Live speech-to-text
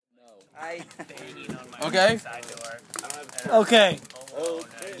Okay. Okay.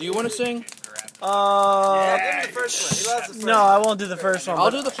 Do you want to sing? No, I won't do the first one.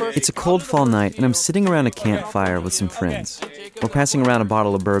 I'll do the first. It's a cold fall night, and I'm sitting around a campfire with some friends. We're passing around a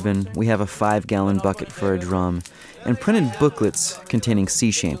bottle of bourbon, we have a 5-gallon bucket for a drum, and printed booklets containing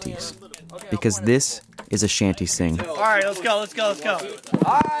sea shanties. Because this is a shanty sing. All right, let's go.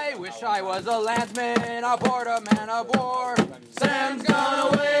 I wish I was a landsman aboard a man of war. Sam's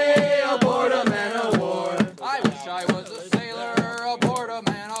gone away aboard a man of war. I wish I was a sailor aboard a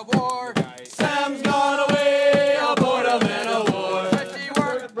man of war. Sam's gone away aboard a man of war. Pretty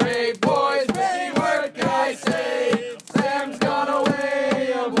work, brave boys, pretty work, I say. Sam's gone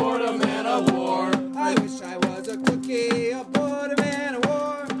away aboard a man of war. I wish I was a cookie aboard a man of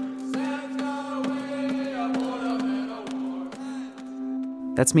war. Sam's gone away aboard a man of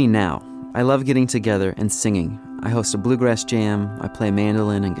war. That's me now. I love getting together and singing. I host a bluegrass jam, I play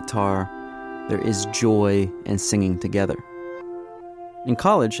mandolin and guitar. There is joy in singing together. In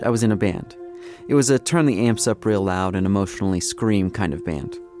college, I was in a band. It was a turn the amps up real loud and emotionally scream kind of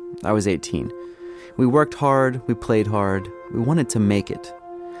band. I was 18. We worked hard, we played hard, we wanted to make it.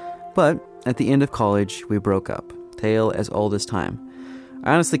 But at the end of college, we broke up, tale as old as time.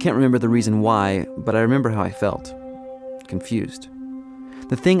 I honestly can't remember the reason why, but I remember how I felt. Confused.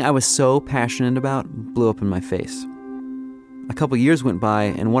 The thing I was so passionate about blew up in my face. A couple years went by,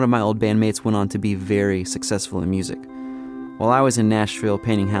 and one of my old bandmates went on to be very successful in music, while I was in Nashville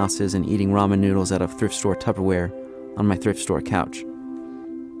painting houses and eating ramen noodles out of thrift store Tupperware on my thrift store couch.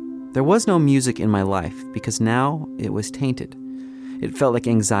 There was no music in my life because now it was tainted. It felt like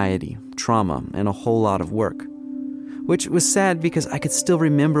anxiety, trauma, and a whole lot of work. Which was sad because I could still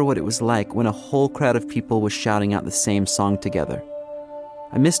remember what it was like when a whole crowd of people was shouting out the same song together.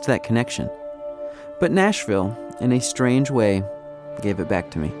 I missed that connection. But Nashville, in a strange way, gave it back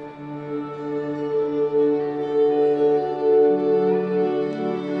to me.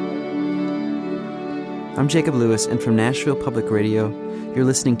 I'm Jacob Lewis, and from Nashville Public Radio, you're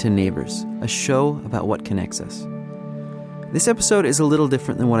listening to Neighbors, a show about what connects us. This episode is a little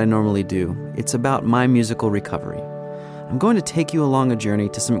different than what I normally do. It's about my musical recovery. I'm going to take you along a journey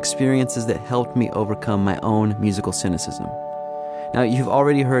to some experiences that helped me overcome my own musical cynicism. Now, you've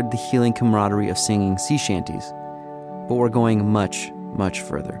already heard the healing camaraderie of singing sea shanties, but we're going much, much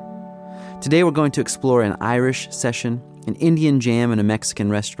further. Today we're going to explore an Irish session, an Indian jam in a Mexican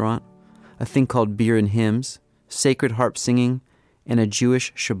restaurant, a thing called beer and hymns, sacred harp singing, and a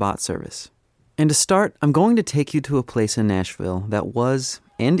Jewish Shabbat service. And to start, I'm going to take you to a place in Nashville that was,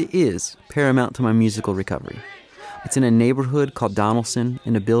 and is, paramount to my musical recovery. It's in a neighborhood called Donaldson,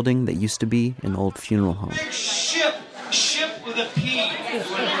 in a building that used to be an old funeral home. Ship with a P.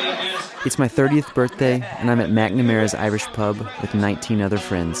 It's my 30th birthday, and I'm at McNamara's Irish Pub with 19 other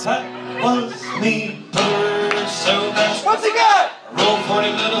friends. That was me, so fast. What's he got? Roll 40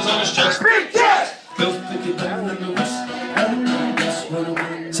 littles on his chest. Big chest! Go 50 down in the west, and I just run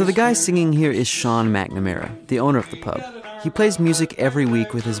away. So the guy singing here is Sean McNamara, the owner of the pub. He plays music every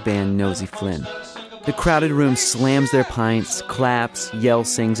week with his band Nosy Flynn. The crowded room slams their pints, claps, yells,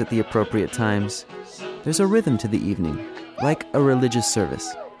 sings at the appropriate times. There's a rhythm to the evening, like a religious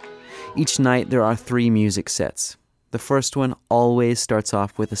service. Each night there are 3 music sets. The first one always starts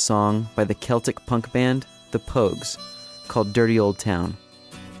off with a song by the Celtic punk band, The Pogues, called Dirty Old Town.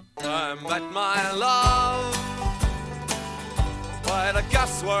 I met my love by the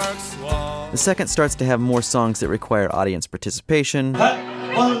gasworks wall. The second starts to have more songs that require audience participation.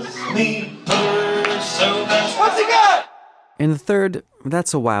 That was me, so fast. What's he got? And the third,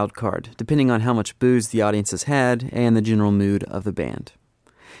 that's a wild card, depending on how much booze the audience has had and the general mood of the band.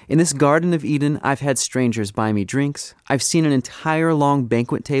 In this Garden of Eden, I've had strangers buy me drinks. I've seen an entire long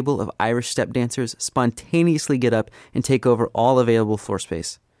banquet table of Irish step dancers spontaneously get up and take over all available floor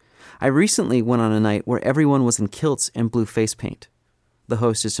space. I recently went on a night where everyone was in kilts and blue face paint. The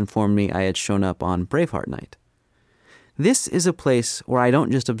hostess informed me I had shown up on Braveheart night. This is a place where I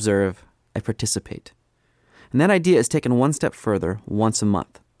don't just observe, I participate. And that idea is taken one step further once a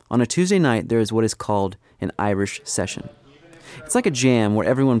month. On a Tuesday night, there is what is called an Irish session. It's like a jam where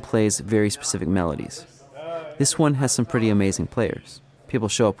everyone plays very specific melodies. This one has some pretty amazing players. People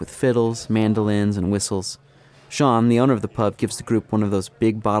show up with fiddles, mandolins, and whistles. Sean, the owner of the pub, gives the group one of those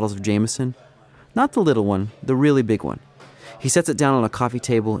big bottles of Jameson. Not the little one, the really big one. He sets it down on a coffee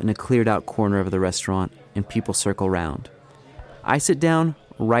table in a cleared-out corner of the restaurant, and people circle round. I sit down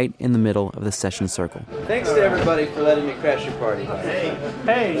right in the middle of the session circle. Thanks to everybody for letting me crash your party.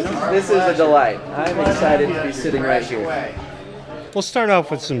 Hey. This is a delight. I'm excited to be sitting right here. We'll start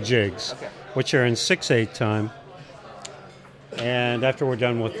off with some jigs, which are in 6/8 time. And after we're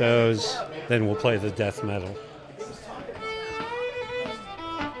done with those, then we'll play the death metal.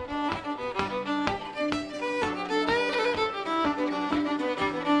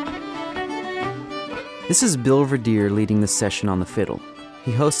 This is Bill Verdier leading the session on the fiddle.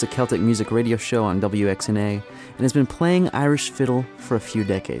 He hosts a Celtic music radio show on WXNA and has been playing Irish fiddle for a few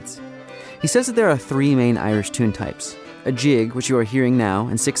decades. He says that there are 3 main Irish tune types: a jig, which you are hearing now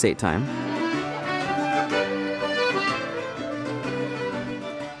in 6/8 time,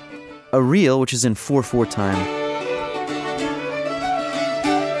 a reel, which is in 4/4 time,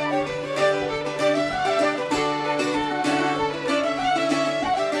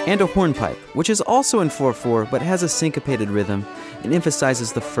 and a hornpipe, which is also in 4/4 but has a syncopated rhythm and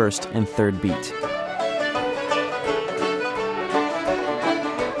emphasizes the first and third beat.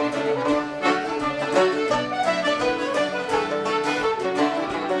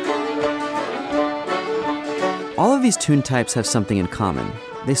 All of these tune types have something in common.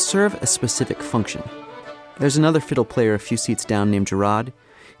 They serve a specific function. There's another fiddle player a few seats down named Gerard.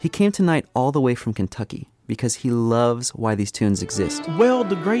 He came tonight all the way from Kentucky because he loves why these tunes exist. Well,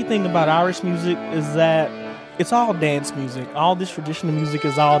 the great thing about Irish music is that it's all dance music. All this traditional music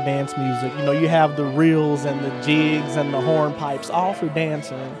is all dance music. You know, you have the reels and the jigs and the hornpipes, all for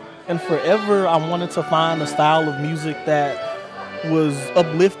dancing. And forever I wanted to find a style of music that was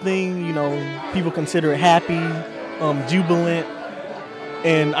uplifting, you know, people consider it happy, jubilant,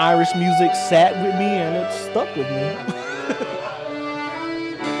 and Irish music sat with me and it stuck with me.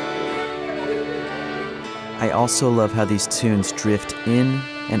 I also love how these tunes drift in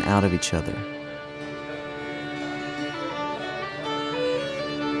and out of each other.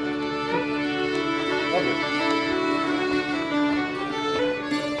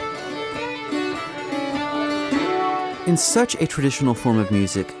 In such a traditional form of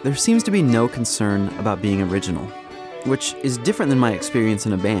music, there seems to be no concern about being original, which is different than my experience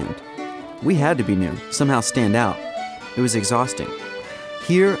in a band. We had to be new, somehow stand out. It was exhausting.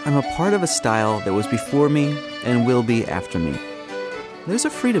 Here, I'm a part of a style that was before me and will be after me. There's a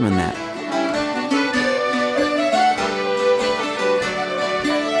freedom in that.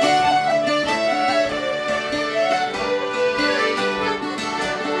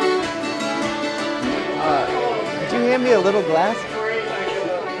 Could you hand me a little glass?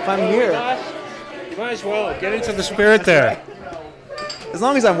 If I'm here. You might as well get into the spirit there. As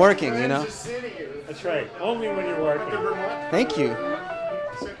long as I'm working, you know. That's right. Only when you're working. Thank you.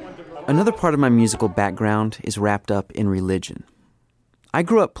 Another part of my musical background is wrapped up in religion. I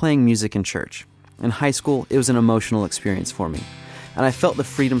grew up playing music in church. In high school, it was an emotional experience for me, and I felt the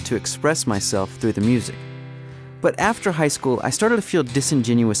freedom to express myself through the music. But after high school, I started to feel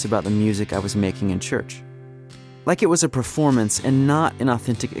disingenuous about the music I was making in church. Like it was a performance and not an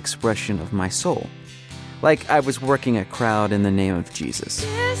authentic expression of my soul. Like I was working a crowd in the name of Jesus.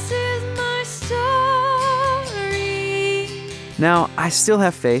 This is my story. Now, I still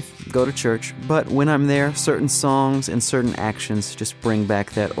have faith, go to church, but when I'm there, certain songs and certain actions just bring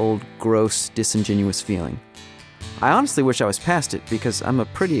back that old, gross, disingenuous feeling. I honestly wish I was past it because I'm a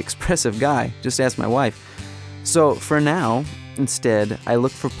pretty expressive guy, just ask my wife. So for now, instead, I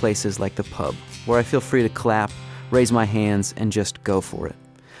look for places like the pub, where I feel free to clap, raise my hands, and just go for it.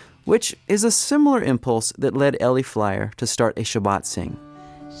 Which is a similar impulse that led Ellie Flyer to start a Shabbat sing.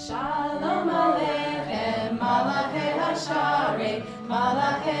 Shalom Aleichem, Malachei Hasharei,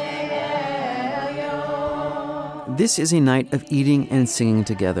 Malachei Elyon. This is a night of eating and singing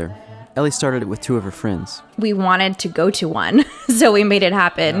together. Ellie started it with 2 of her friends. We wanted to go to one, so we made it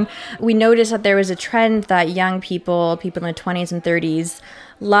happen. Yeah. We noticed that there was a trend that young people in their 20s and 30s,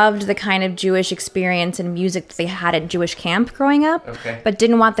 loved the kind of Jewish experience and music that they had at Jewish camp growing up, but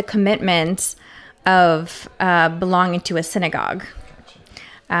didn't want the commitment of belonging to a synagogue.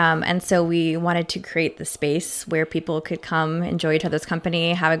 And so we wanted to create the space where people could come, enjoy each other's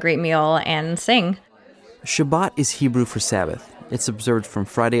company, have a great meal, and sing. Shabbat is Hebrew for Sabbath. It's observed from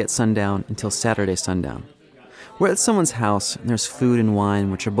Friday at sundown until Saturday sundown. We're at someone's house, and there's food and wine,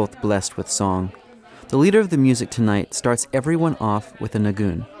 which are both blessed with song. The leader of the music tonight starts everyone off with a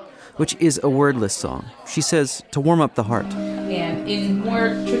nagun, which is a wordless song. She says, to warm up the heart. And in more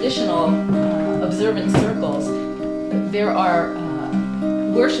traditional observant circles, there are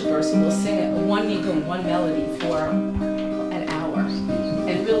worshipers who will sing one nigun, one melody for an hour,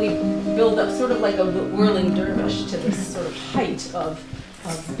 and really build up sort of like a whirling dervish to this sort of height of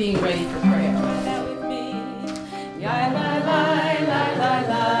being ready for prayer. That with me.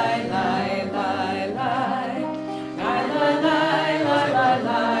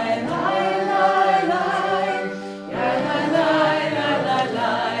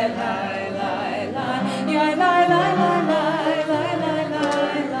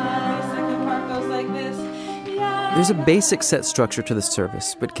 There's a basic set structure to the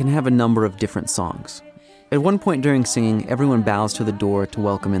service, but can have a number of different songs. At one point during singing, everyone bows to the door to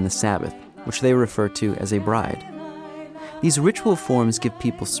welcome in the Sabbath, which they refer to as a bride. These ritual forms give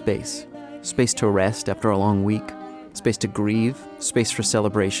people space to rest after a long week, space to grieve, space for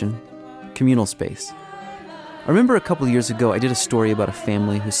celebration, communal space. I remember a couple years ago I did a story about a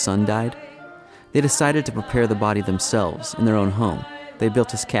family whose son died. They decided to prepare the body themselves in their own home. They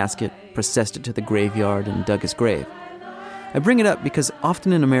built his casket, processed it to the graveyard, and dug his grave. I bring it up because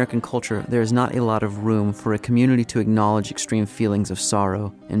often in American culture there is not a lot of room for a community to acknowledge extreme feelings of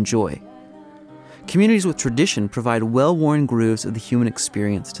sorrow and joy. Communities with tradition provide well-worn grooves of the human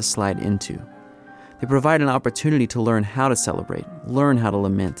experience to slide into. They provide an opportunity to learn how to celebrate, learn how to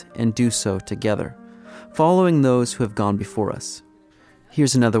lament, and do so together, following those who have gone before us.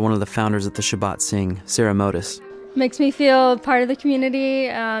 Here's another one of the founders of the Shabbat Sing, Sarah Modis. Makes me feel part of the community.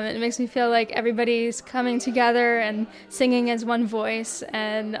 It makes me feel like everybody's coming together and singing as one voice.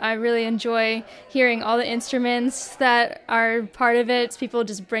 And I really enjoy hearing all the instruments that are part of it. People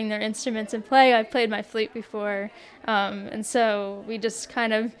just bring their instruments and play. I've played my flute before. And so we just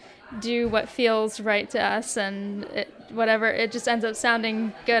kind of do what feels right to us. And it just ends up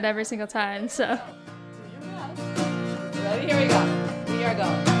sounding good every single time. So. Ready? Here we go. We are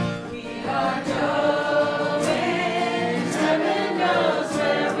going. We are going.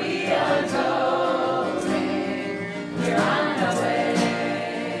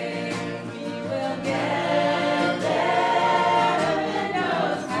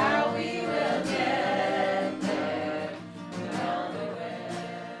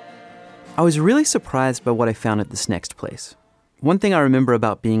 I was really surprised by what I found at this next place. One thing I remember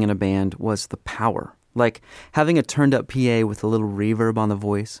about being in a band was the power, like having a turned-up PA with a little reverb on the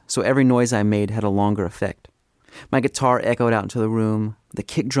voice, so every noise I made had a longer effect. My guitar echoed out into the room, the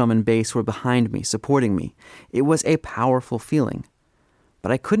kick drum and bass were behind me, supporting me. It was a powerful feeling.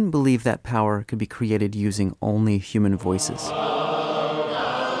 But I couldn't believe that power could be created using only human voices.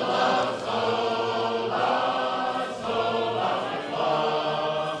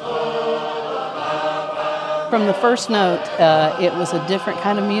 From the first note, it was a different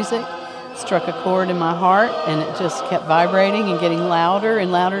kind of music. Struck a chord in my heart, and it just kept vibrating and getting louder and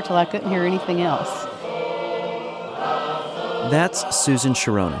louder till I couldn't hear anything else. That's Susan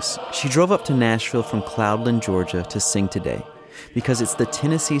Sharonis. She drove up to Nashville from Cloudland, Georgia to sing today because it's the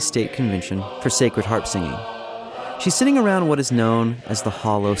Tennessee State Convention for Sacred Harp Singing. She's sitting around what is known as the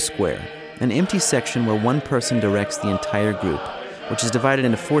Hollow Square, an empty section where one person directs the entire group, which is divided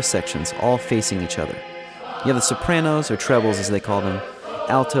into 4 sections, all facing each other. You have the sopranos, or trebles as they call them,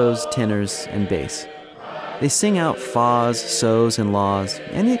 altos, tenors, and bass. They sing out fas, sos, and las,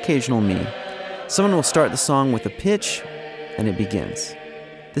 and the occasional mi. Someone will start the song with a pitch, and it begins.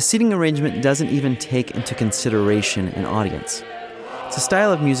 The seating arrangement doesn't even take into consideration an audience. It's a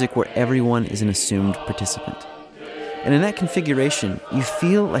style of music where everyone is an assumed participant. And in that configuration, you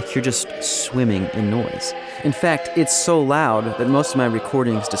feel like you're just swimming in noise. In fact, it's so loud that most of my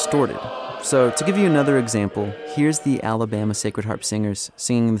recording's distorted. So, to give you another example, here's the Alabama Sacred Harp Singers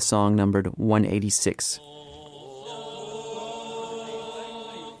singing the song numbered 186.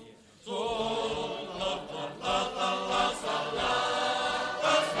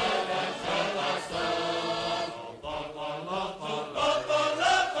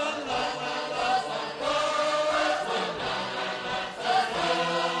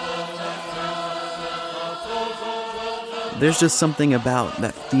 There's just something about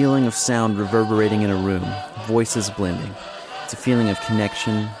that feeling of sound reverberating in a room, voices blending. It's a feeling of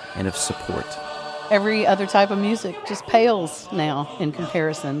connection and of support. Every other type of music just pales now in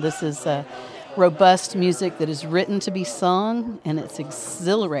comparison. This is robust music that is written to be sung, and it's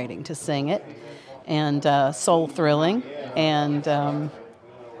exhilarating to sing it, and soul-thrilling. And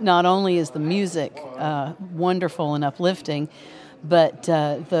not only is the music wonderful and uplifting, but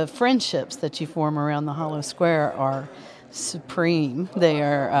the friendships that you form around the Hollow Square are supreme. They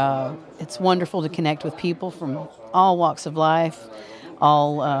are. It's wonderful to connect with people from all walks of life,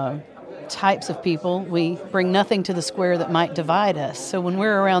 all types of people. We bring nothing to the square that might divide us. So when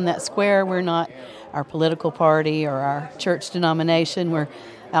we're around that square, we're not our political party or our church denomination. We're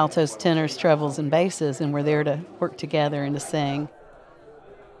altos, tenors, trebles, and basses, and we're there to work together and to sing.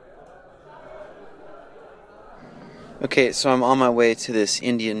 Okay, so I'm on my way to this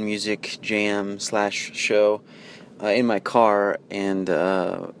Indian music jam/show in my car, and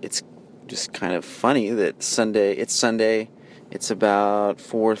it's just kind of funny that it's Sunday, it's about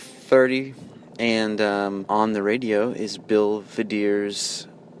 4:30, and on the radio is Bill Vadier's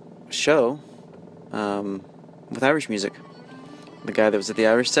show with Irish music, the guy that was at the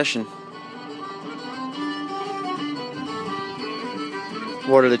Irish session.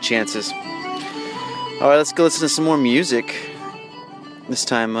 What are the chances? All right, let's go listen to some more music. This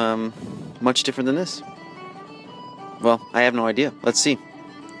time, much different than this. Well, I have no idea. Let's see.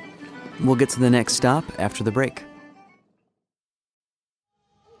 We'll get to the next stop after the break.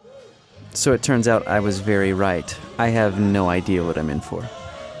 So it turns out I was very right. I have no idea what I'm in for.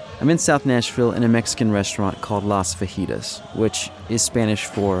 I'm in South Nashville in a Mexican restaurant called Las Fajitas, which is Spanish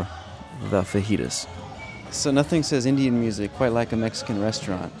for the fajitas. So nothing says Indian music quite like a Mexican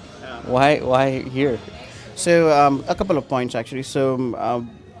restaurant. Why here? So a couple of points actually. So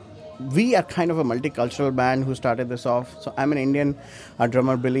we are kind of a multicultural band who started this off. So I'm an Indian. Our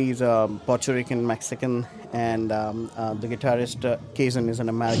drummer Billy is a Puerto Rican Mexican, and the guitarist Kazan is an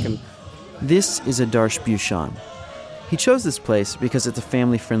American. This is Adarsh Bhushan. He chose this place because it's a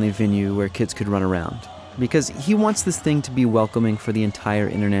family-friendly venue where kids could run around. Because he wants this thing to be welcoming for the entire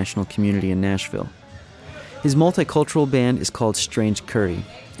international community in Nashville. His multicultural band is called Strange Curry,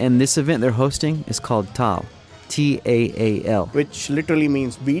 and this event they're hosting is called Taal, T-A-A-L. Which literally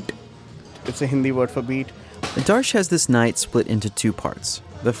means beat. It's a Hindi word for beat. Adarsh has this night split into two parts.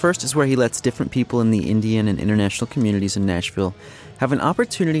 The first is where he lets different people in the Indian and international communities in Nashville have an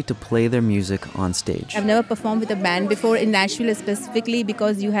opportunity to play their music on stage. I've never performed with a band before in Nashville specifically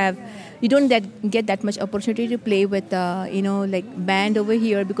because you don't get that much opportunity to play with band over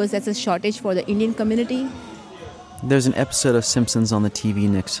here because that's a shortage for the Indian community. There's an episode of Simpsons on the TV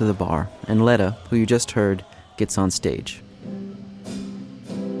next to the bar, and Letta, who you just heard, gets on stage.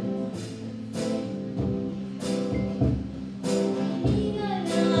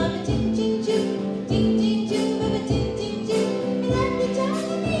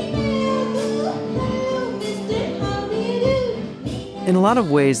 In a lot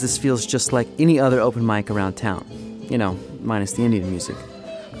of ways, this feels just like any other open mic around town. Minus the Indian music.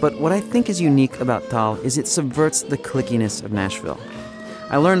 But what I think is unique about Taal is it subverts the clickiness of Nashville.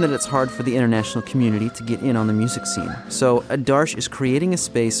 I learned that it's hard for the international community to get in on the music scene, so Adarsh is creating a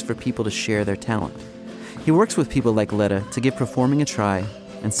space for people to share their talent. He works with people like Letta to give performing a try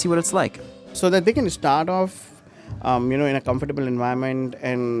and see what it's like. So that they can start off in a comfortable environment,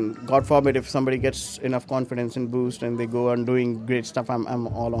 and God forbid if somebody gets enough confidence and boost and they go on doing great stuff, I'm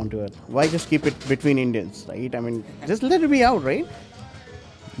all onto it. Why just keep it between Indians, right? I mean, just let it be out, right?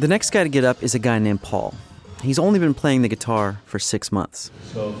 The next guy to get up is a guy named Paul. He's only been playing the guitar for 6 months.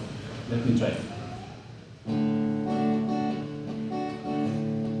 So, let me try.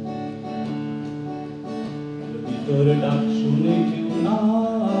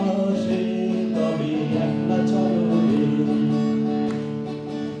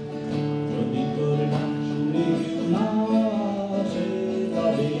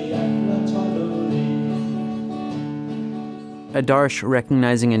 Adarsh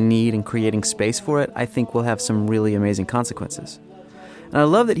recognizing a need and creating space for it, I think will have some really amazing consequences. And I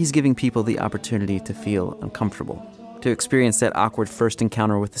love that he's giving people the opportunity to feel uncomfortable, to experience that awkward first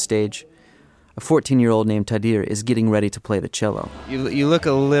encounter with the stage. A 14-year-old named Tadir is getting ready to play the cello. You look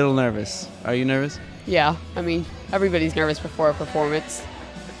a little nervous. Are you nervous? Yeah, I mean, everybody's nervous before a performance.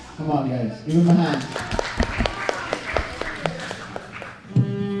 Come on, guys. Give him a hand.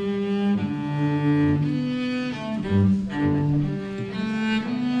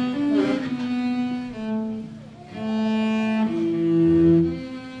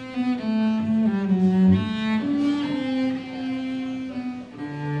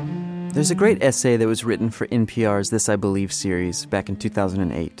 There's a great essay that was written for NPR's This I Believe series back in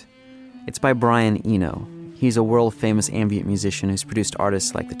 2008. It's by Brian Eno. He's a world-famous ambient musician who's produced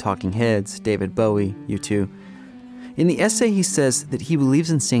artists like the Talking Heads, David Bowie, U2. In the essay, he says that he believes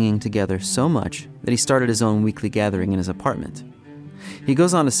in singing together so much that he started his own weekly gathering in his apartment. He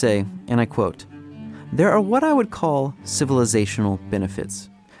goes on to say, and I quote, "There are what I would call civilizational benefits.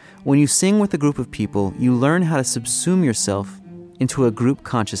 When you sing with a group of people, you learn how to subsume yourself into a group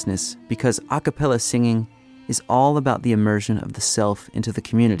consciousness because a cappella singing is all about the immersion of the self into the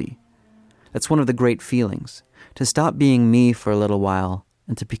community. That's one of the great feelings, to stop being me for a little while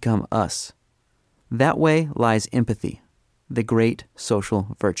and to become us. That way lies empathy, the great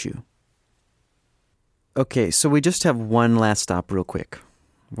social virtue." Okay, so we just have one last stop real quick.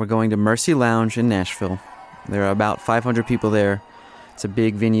 We're going to Mercy Lounge in Nashville. There are about 500 people there. It's a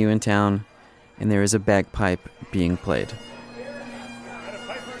big venue in town, and there is a bagpipe being played.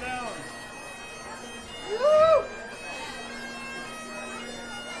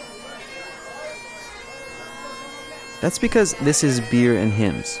 That's because this is beer and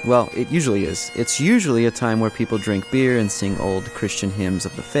hymns. Well, it usually is. It's usually a time where people drink beer and sing old Christian hymns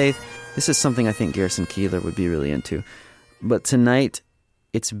of the faith. This is something I think Garrison Keillor would be really into. But tonight,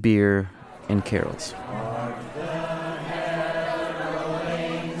 it's beer and carols.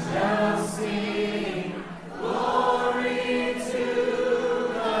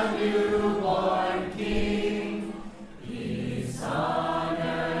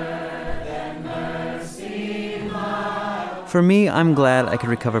 For me, I'm glad I could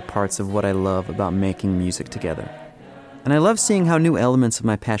recover parts of what I love about making music together. And I love seeing how new elements of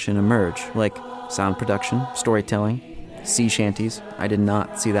my passion emerge, like sound production, storytelling, sea shanties. I did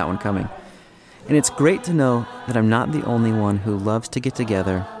not see that one coming. And it's great to know that I'm not the only one who loves to get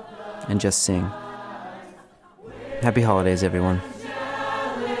together and just sing. Happy holidays, everyone.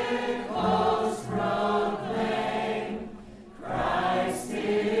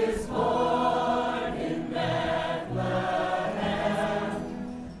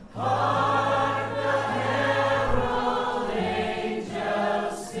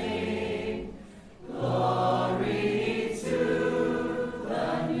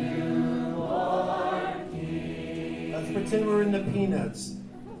 Pretend we're in the Peanuts.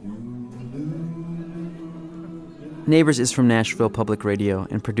 Neighbors is from Nashville Public Radio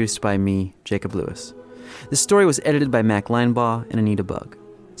and produced by me, Jacob Lewis. This story was edited by Mac Linebaugh and Anita Bugg.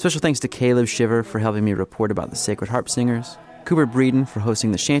 Special thanks to Caleb Shiver for helping me report about the Sacred Harp Singers, Cooper Breeden for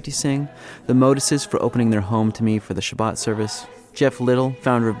hosting the Shanty Sing, the Moduses for opening their home to me for the Shabbat service, Jeff Little,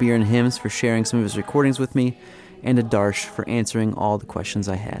 founder of Beer and Hymns, for sharing some of his recordings with me, and Adarsh for answering all the questions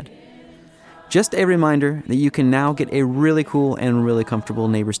I had. Just a reminder that you can now get a really cool and really comfortable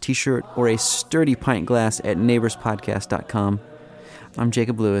Neighbors t-shirt or a sturdy pint glass at neighborspodcast.com. I'm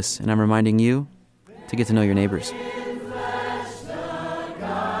Jacob Lewis, and I'm reminding you to get to know your neighbors.